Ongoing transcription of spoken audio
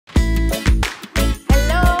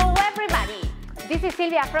This is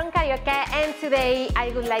Silvia from CARIOCA, and today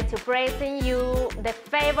I would like to present you the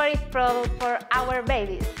favorite product for our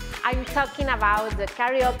babies. I'm talking about the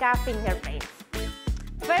CARIOCA finger paints.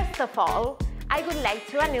 First of all, I would like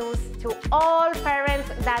to announce to all parents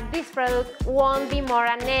that this product won't be more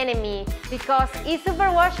an enemy because it's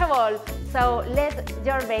super washable, so let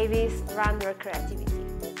your babies run their creativity.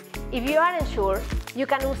 If you aren't sure, you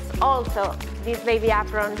can use also this baby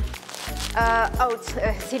apron.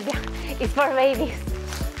 Silvia, it's for babies.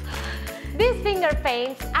 These finger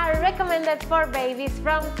paints are recommended for babies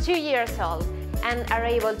from 2 years old and are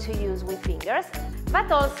able to use with fingers, but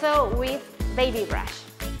also with baby brush.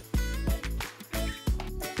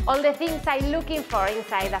 All the things I'm looking for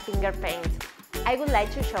inside a finger paint. I would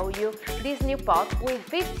like to show you this new pot with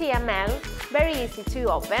 50 ml, very easy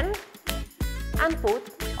to open, and put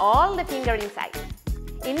all the finger inside.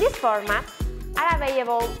 In this format are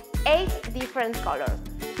available 8 different colors.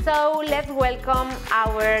 So let's welcome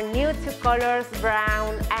our new 2 colors,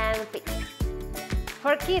 brown and pink.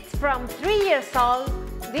 For kids from 3 years old,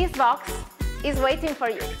 this box is waiting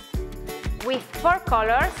for you. With 4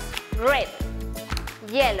 colors, red,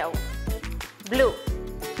 yellow, blue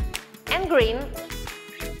and green,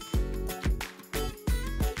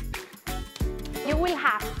 you will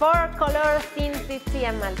have 4 colors in 50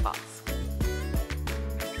 ml pots.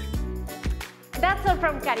 That's all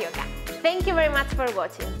from CARIOCA. Thank you very much for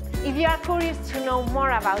watching. If you are curious to know more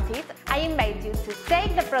about it, I invite you to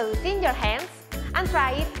take the product in your hands and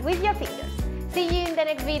try it with your fingers. See you in the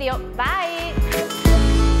next video. Bye!